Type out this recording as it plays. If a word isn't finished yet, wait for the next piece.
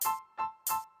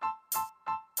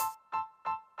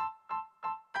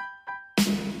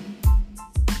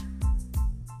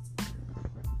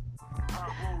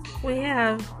We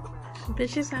have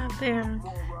bitches out there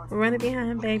running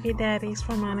behind baby daddies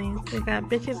for money. We got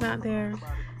bitches out there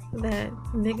that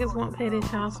niggas won't pay their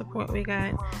child support. We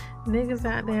got niggas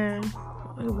out there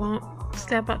who won't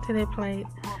step up to their plate.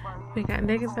 We got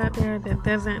niggas out there that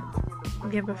doesn't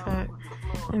give a fuck.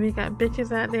 And we got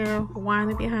bitches out there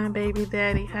whining behind baby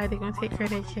daddy how they gonna take care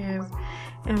of their kids.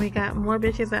 And we got more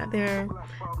bitches out there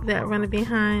that running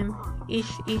behind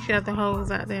each other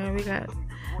hoes out there. We got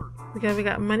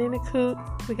money in the coop,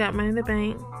 we got money in the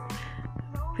bank,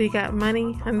 we got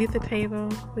money underneath the table,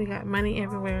 we got money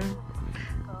everywhere.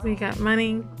 We got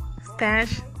money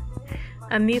stashed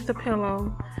underneath the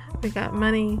pillow. We got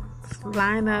money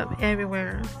lined up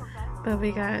everywhere. But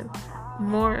we got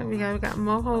more. We got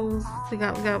more hoes. We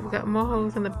got more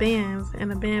hoes in the Benz. In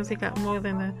the Benz, we got more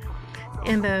than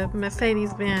in the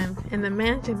Mercedes Benz. In the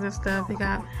mansions and stuff, we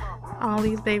got all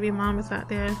these baby mamas out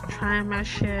there trying my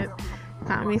shit.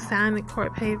 Got me signing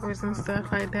court papers and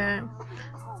stuff like that.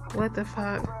 What the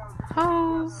fuck?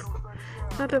 Hoes.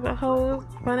 Nothing but hoes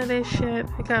running their shit.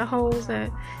 We got hoes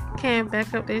that can't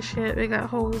back up their shit. We got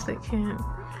hoes that can't,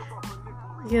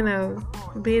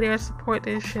 be there to support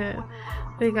their shit.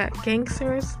 We got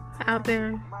gangsters out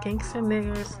there, gangster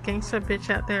niggas, gangster bitch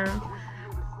out there.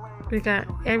 We got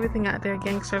everything out there,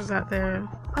 gangsters out there.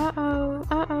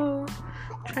 Uh-oh.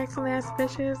 Tracks and ass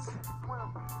bitches.